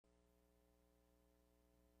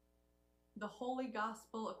The Holy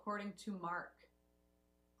Gospel according to Mark.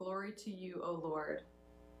 Glory to you, O Lord.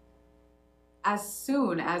 As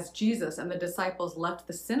soon as Jesus and the disciples left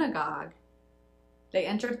the synagogue, they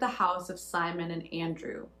entered the house of Simon and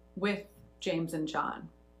Andrew with James and John.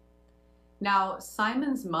 Now,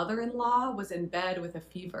 Simon's mother-in-law was in bed with a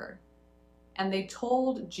fever, and they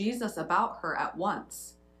told Jesus about her at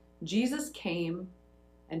once. Jesus came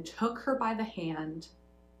and took her by the hand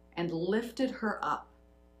and lifted her up.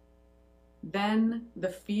 Then the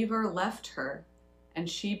fever left her, and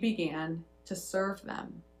she began to serve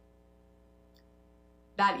them.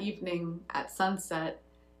 That evening at sunset,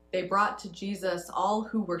 they brought to Jesus all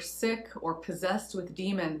who were sick or possessed with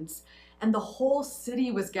demons, and the whole city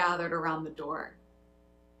was gathered around the door.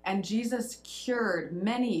 And Jesus cured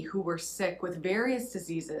many who were sick with various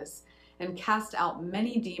diseases and cast out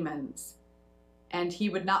many demons. And he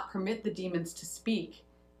would not permit the demons to speak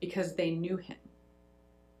because they knew him.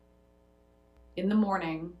 In the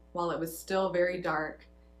morning, while it was still very dark,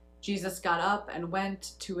 Jesus got up and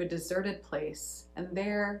went to a deserted place, and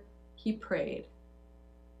there he prayed.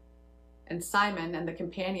 And Simon and the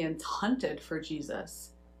companions hunted for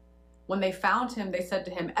Jesus. When they found him, they said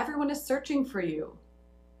to him, "Everyone is searching for you."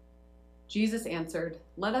 Jesus answered,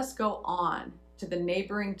 "Let us go on to the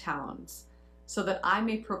neighboring towns, so that I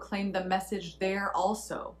may proclaim the message there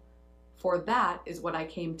also, for that is what I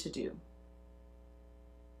came to do."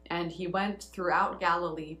 And he went throughout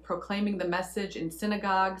Galilee, proclaiming the message in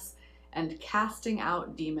synagogues and casting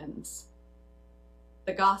out demons.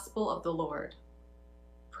 The Gospel of the Lord.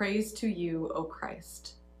 Praise to you, O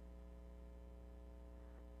Christ.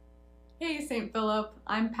 Hey, St. Philip.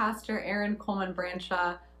 I'm Pastor Erin Coleman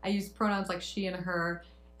Branshaw. I use pronouns like she and her,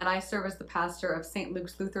 and I serve as the pastor of St.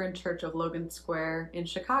 Luke's Lutheran Church of Logan Square in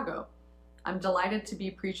Chicago. I'm delighted to be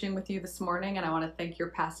preaching with you this morning, and I want to thank your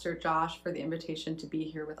pastor, Josh, for the invitation to be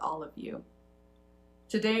here with all of you.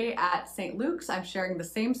 Today at St. Luke's, I'm sharing the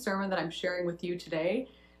same sermon that I'm sharing with you today,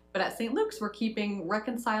 but at St. Luke's, we're keeping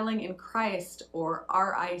Reconciling in Christ, or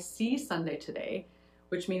RIC Sunday today,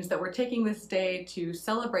 which means that we're taking this day to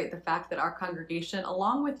celebrate the fact that our congregation,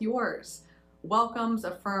 along with yours, welcomes,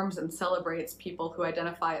 affirms, and celebrates people who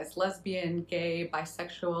identify as lesbian, gay,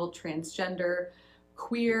 bisexual, transgender,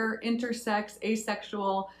 queer, intersex,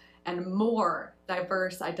 asexual, and more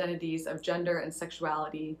diverse identities of gender and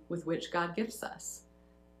sexuality with which God gifts us.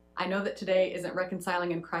 I know that today isn't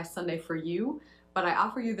Reconciling in Christ Sunday for you, but I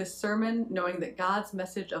offer you this sermon knowing that God's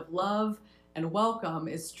message of love and welcome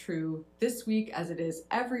is true this week as it is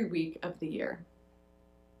every week of the year.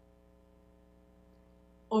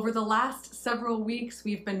 Over the last several weeks,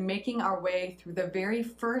 we've been making our way through the very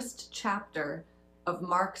first chapter of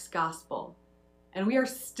Mark's Gospel. And we are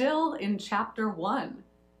still in chapter 1.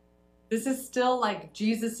 This is still like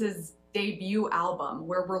Jesus's debut album,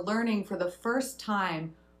 where we're learning for the first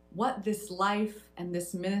time what this life and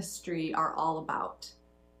this ministry are all about.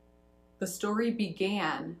 The story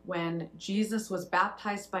began when Jesus was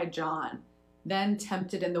baptized by John, then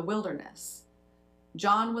tempted in the wilderness.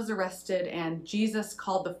 John was arrested, and Jesus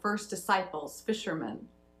called the first disciples fishermen.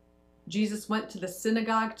 Jesus went to the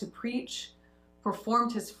synagogue to preach,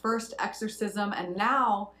 performed his first exorcism, and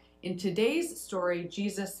now, in today's story,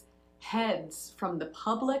 Jesus heads from the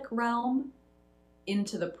public realm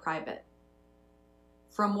into the private.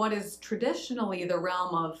 From what is traditionally the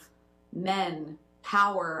realm of men,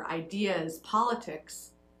 power, ideas, politics,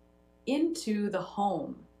 into the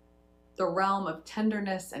home, the realm of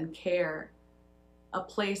tenderness and care, a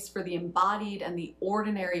place for the embodied and the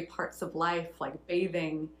ordinary parts of life like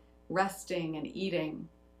bathing, resting, and eating,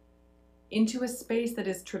 into a space that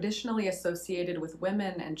is traditionally associated with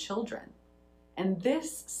women and children. And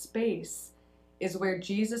this space is where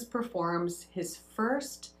Jesus performs his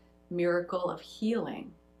first miracle of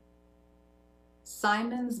healing.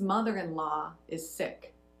 Simon's mother-in-law is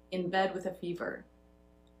sick, in bed with a fever.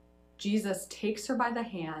 Jesus takes her by the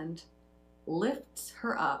hand, lifts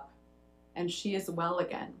her up, and she is well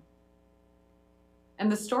again. And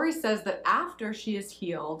the story says that after she is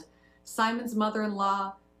healed, Simon's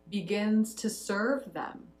mother-in-law begins to serve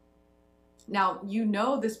them. Now, you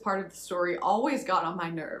know this part of the story always got on my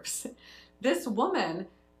nerves. This woman,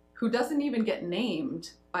 who doesn't even get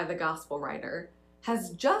named by the gospel writer, has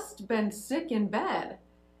just been sick in bed.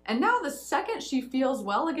 And now the second she feels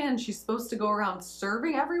well again, she's supposed to go around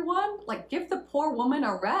serving everyone? Like, give the poor woman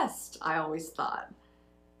a rest, I always thought.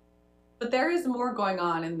 But there is more going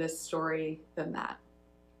on in this story than that.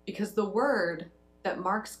 Because the word that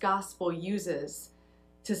Mark's gospel uses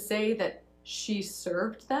to say that she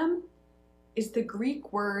served them is the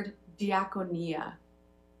Greek word diakonia,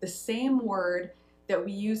 the same word that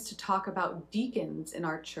we use to talk about deacons in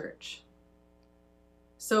our church.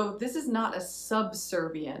 So this is not a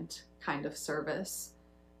subservient kind of service,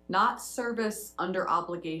 not service under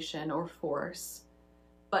obligation or force,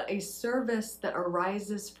 but a service that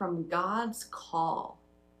arises from God's call.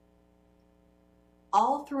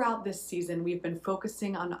 All throughout this season, we've been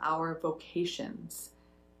focusing on our vocations,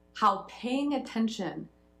 how paying attention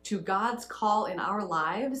to God's call in our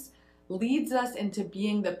lives leads us into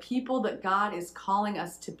being the people that God is calling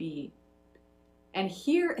us to be. And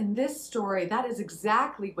here in this story, that is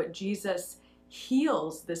exactly what Jesus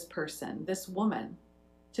heals this person, this woman,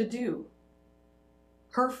 to do.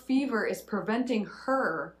 Her fever is preventing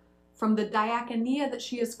her from the diakonia that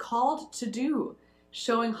she is called to do,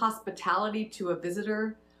 showing hospitality to a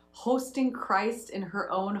visitor, hosting Christ in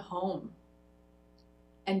her own home.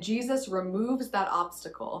 And Jesus removes that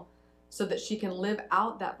obstacle so that she can live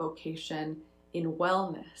out that vocation in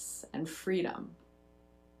wellness and freedom.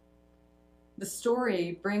 The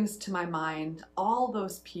story brings to my mind all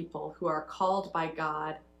those people who are called by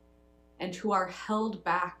God and who are held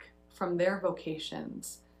back from their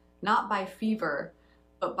vocations, not by fever,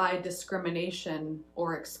 but by discrimination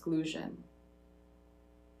or exclusion.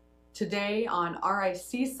 Today on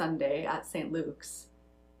RIC Sunday at St. Luke's,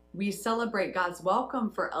 we celebrate God's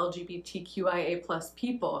welcome for LGBTQIA+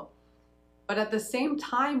 people, but at the same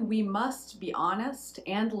time, we must be honest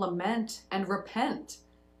and lament and repent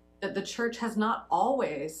that the church has not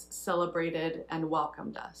always celebrated and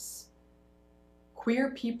welcomed us.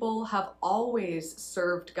 Queer people have always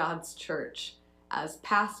served God's church as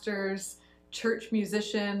pastors, church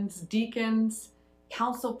musicians, deacons,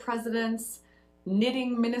 council presidents,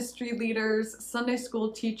 knitting ministry leaders, Sunday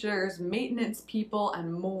school teachers, maintenance people,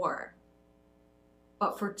 and more.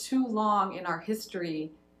 But for too long in our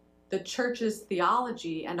history, the church's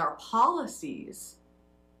theology and our policies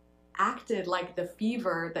acted like the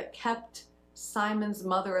fever that kept Simon's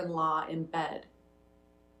mother-in-law in bed.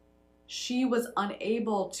 She was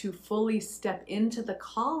unable to fully step into the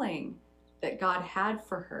calling that God had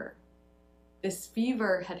for her. This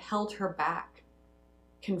fever had held her back,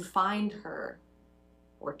 confined her,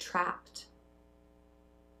 or trapped.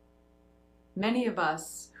 Many of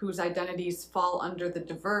us whose identities fall under the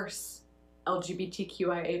diverse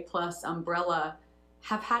LGBTQIA+ umbrella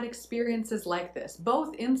have had experiences like this,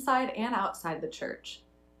 both inside and outside the church.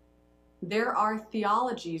 There are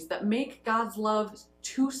theologies that make God's love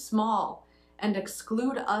too small and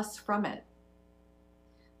exclude us from it.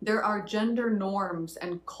 There are gender norms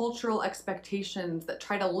and cultural expectations that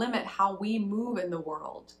try to limit how we move in the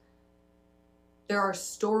world. There are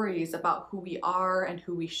stories about who we are and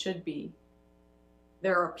who we should be.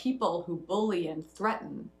 There are people who bully and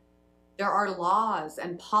threaten. There are laws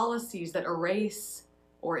and policies that erase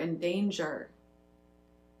or endanger.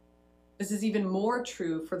 This is even more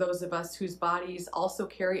true for those of us whose bodies also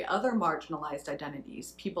carry other marginalized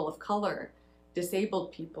identities, people of color,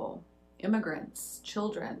 disabled people, immigrants,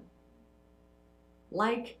 children.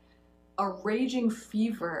 Like a raging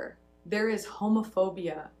fever, there is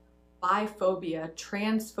homophobia, biphobia,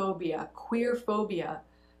 transphobia, queerphobia,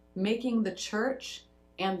 making the church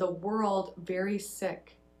and the world very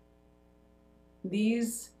sick.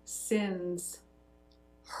 These sins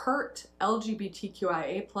hurt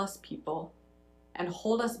LGBTQIA+ people and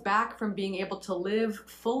hold us back from being able to live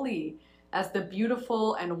fully as the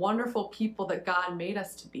beautiful and wonderful people that God made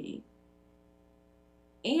us to be.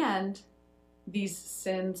 And these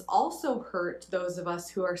sins also hurt those of us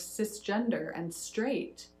who are cisgender and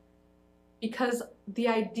straight, because the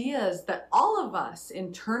ideas that all of us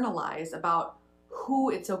internalize about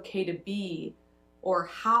who it's okay to be or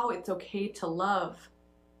how it's okay to love,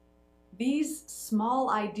 these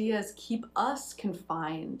small ideas keep us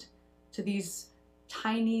confined to these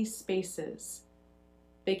tiny spaces.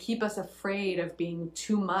 They keep us afraid of being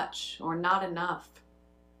too much or not enough.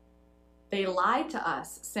 They lie to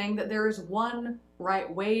us, saying that there is one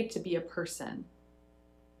right way to be a person,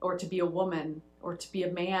 or to be a woman, or to be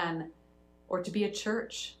a man, or to be a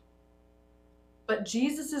church. But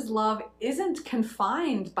Jesus' love isn't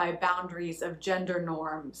confined by boundaries of gender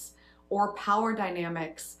norms, or power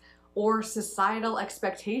dynamics, or societal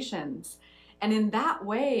expectations. And in that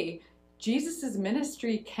way, Jesus'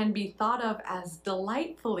 ministry can be thought of as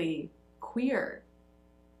delightfully queer.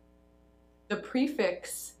 The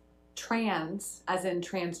prefix trans, as in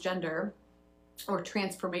transgender, or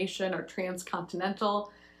transformation, or transcontinental,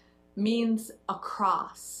 means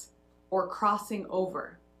across, or crossing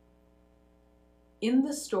over. In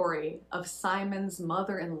the story of Simon's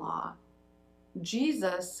mother-in-law,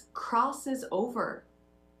 Jesus crosses over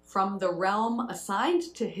from the realm assigned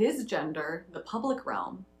to his gender, the public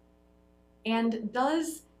realm, and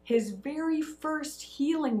does his very first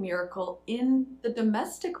healing miracle in the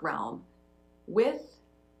domestic realm with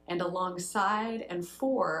and alongside and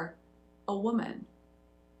for a woman.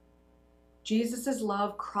 Jesus'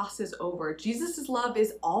 love crosses over. Jesus' love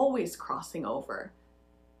is always crossing over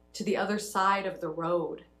to the other side of the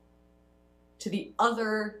road, to the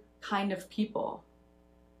other kind of people,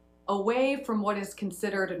 away from what is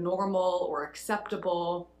considered normal or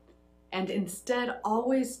acceptable, and instead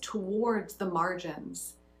always towards the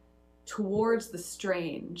margins, towards the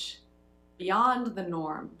strange, beyond the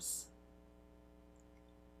norms.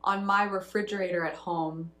 On my refrigerator at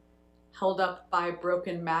home, held up by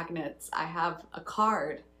broken magnets, I have a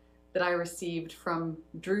card that I received from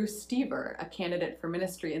Drew Stever, a candidate for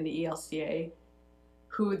ministry in the ELCA,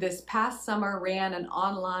 who this past summer ran an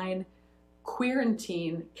online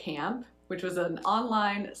Queerantine camp, which was an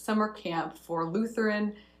online summer camp for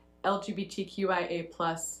Lutheran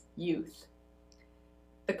LGBTQIA+ youth.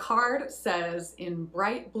 The card says in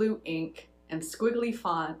bright blue ink and squiggly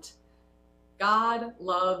font, "God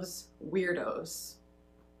loves weirdos."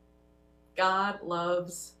 God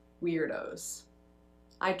loves weirdos.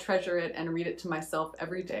 I treasure it and read it to myself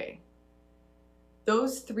every day.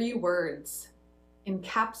 Those 3 words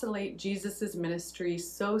encapsulate Jesus' ministry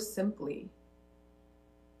so simply.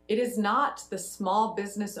 It is not the small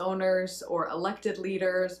business owners or elected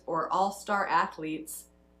leaders or all-star athletes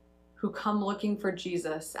who come looking for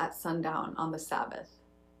Jesus at sundown on the Sabbath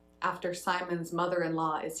after Simon's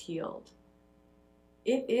mother-in-law is healed.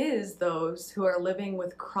 It is those who are living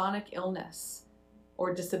with chronic illness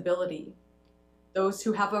or disability, those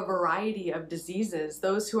who have a variety of diseases,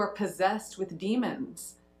 those who are possessed with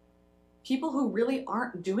demons, people who really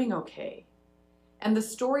aren't doing okay. And the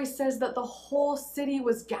story says that the whole city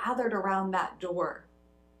was gathered around that door.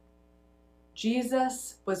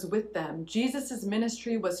 Jesus was with them. Jesus'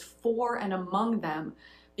 ministry was for and among them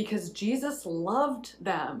because Jesus loved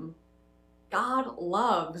them. God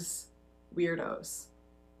loves weirdos.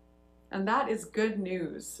 And that is good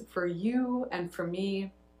news for you and for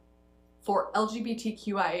me, for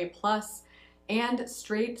LGBTQIA+ and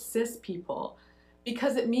straight cis people,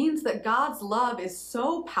 because it means that God's love is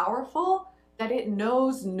so powerful that it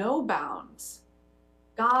knows no bounds.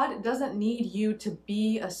 God doesn't need you to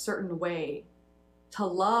be a certain way, to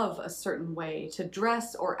love a certain way, to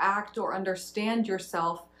dress or act or understand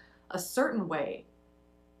yourself a certain way.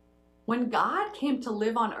 When God came to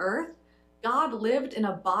live on earth, God lived in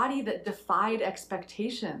a body that defied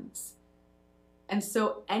expectations. And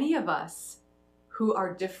so any of us who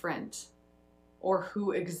are different or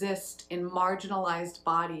who exist in marginalized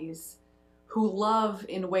bodies, who love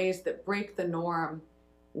in ways that break the norm,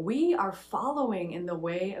 we are following in the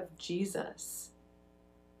way of Jesus.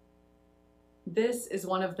 This is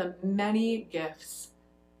one of the many gifts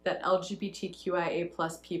that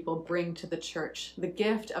LGBTQIA+ people bring to the church, the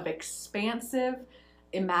gift of expansive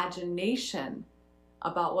imagination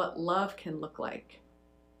about what love can look like.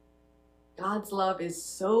 God's love is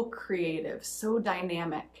so creative, so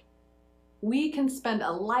dynamic. We can spend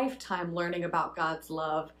a lifetime learning about God's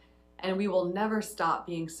love, and we will never stop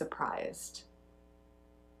being surprised.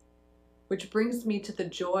 Which brings me to the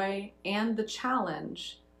joy and the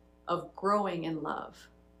challenge of growing in love.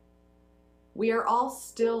 We are all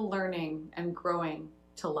still learning and growing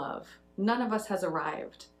to love. None of us has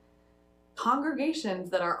arrived. Congregations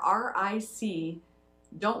that are RIC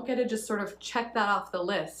don't get to just sort of check that off the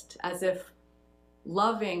list as if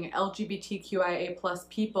loving LGBTQIA+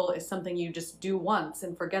 people is something you just do once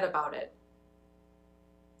and forget about it.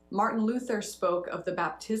 Martin Luther spoke of the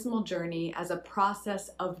baptismal journey as a process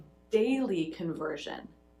of daily conversion,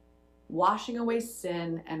 washing away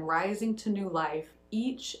sin and rising to new life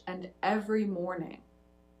each and every morning.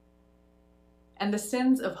 And the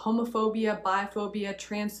sins of homophobia, biphobia,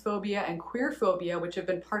 transphobia, and queerphobia, which have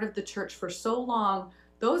been part of the church for so long,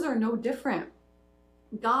 those are no different.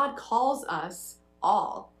 God calls us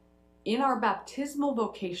all in our baptismal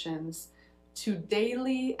vocations to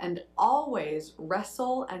daily and always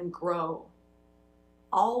wrestle and grow,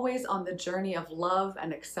 always on the journey of love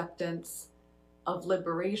and acceptance, of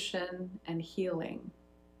liberation and healing.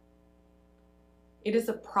 It is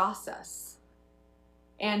a process.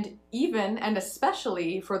 And even and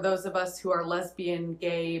especially for those of us who are lesbian,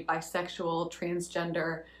 gay, bisexual,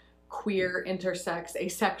 transgender, queer, intersex,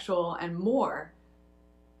 asexual, and more,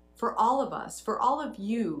 for all of us, for all of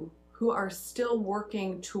you who are still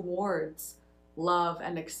working towards love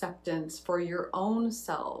and acceptance for your own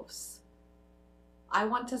selves, I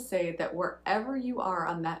want to say that wherever you are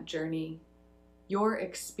on that journey, your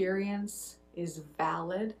experience is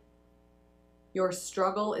valid. Your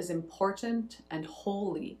struggle is important and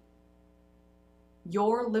holy.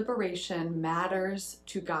 Your liberation matters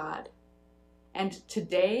to God. And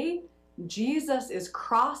today, Jesus is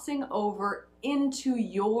crossing over into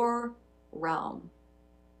your realm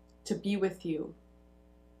to be with you,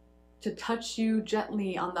 to touch you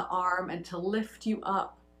gently on the arm and to lift you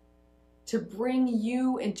up, to bring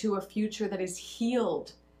you into a future that is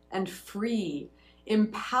healed and free,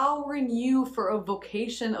 empowering you for a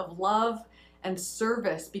vocation of love and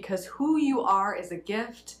service, because who you are is a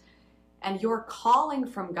gift and your calling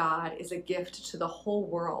from God is a gift to the whole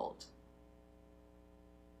world.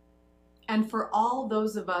 And for all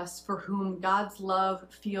those of us for whom God's love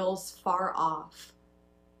feels far off,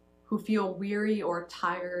 who feel weary or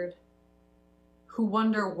tired, who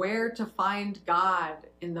wonder where to find God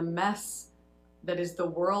in the mess that is the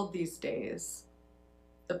world these days,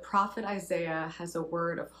 the prophet Isaiah has a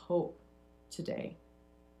word of hope today.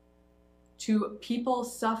 To people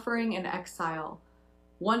suffering in exile,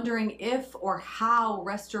 wondering if or how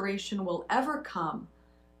restoration will ever come,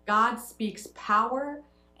 God speaks power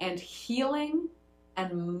and healing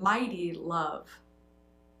and mighty love.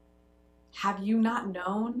 Have you not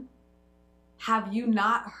known? Have you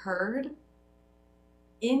not heard?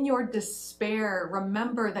 In your despair,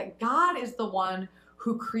 remember that God is the one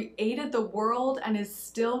who created the world and is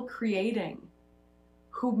still creating,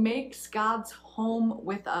 who makes God's home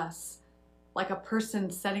with us, like a person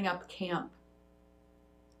setting up camp.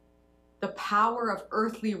 The power of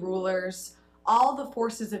earthly rulers, all the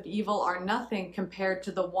forces of evil are nothing compared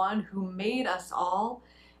to the one who made us all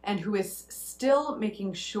and who is still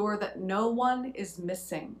making sure that no one is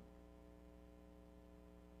missing.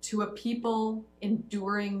 To a people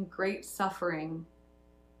enduring great suffering,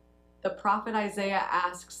 the prophet Isaiah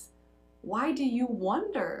asks, why do you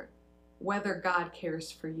wonder whether God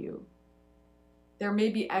cares for you? There may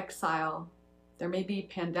be exile, there may be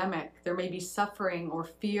pandemic, there may be suffering or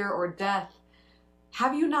fear or death.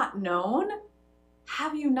 Have you not known?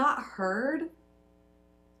 Have you not heard?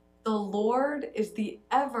 The Lord is the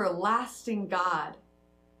everlasting God,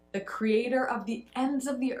 the creator of the ends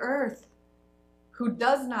of the earth, who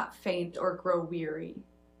does not faint or grow weary,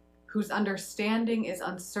 whose understanding is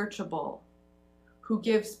unsearchable, who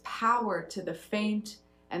gives power to the faint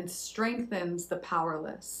and strengthens the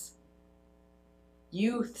powerless.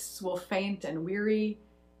 Youths will faint and weary,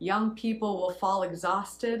 young people will fall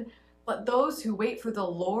exhausted, but those who wait for the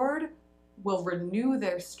Lord will renew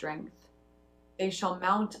their strength. They shall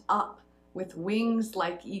mount up with wings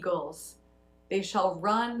like eagles. They shall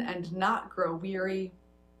run and not grow weary.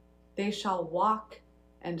 They shall walk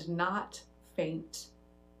and not faint.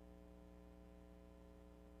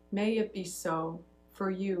 May it be so for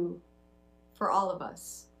you, for all of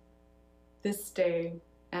us, this day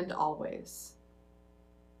and always.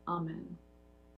 Amen.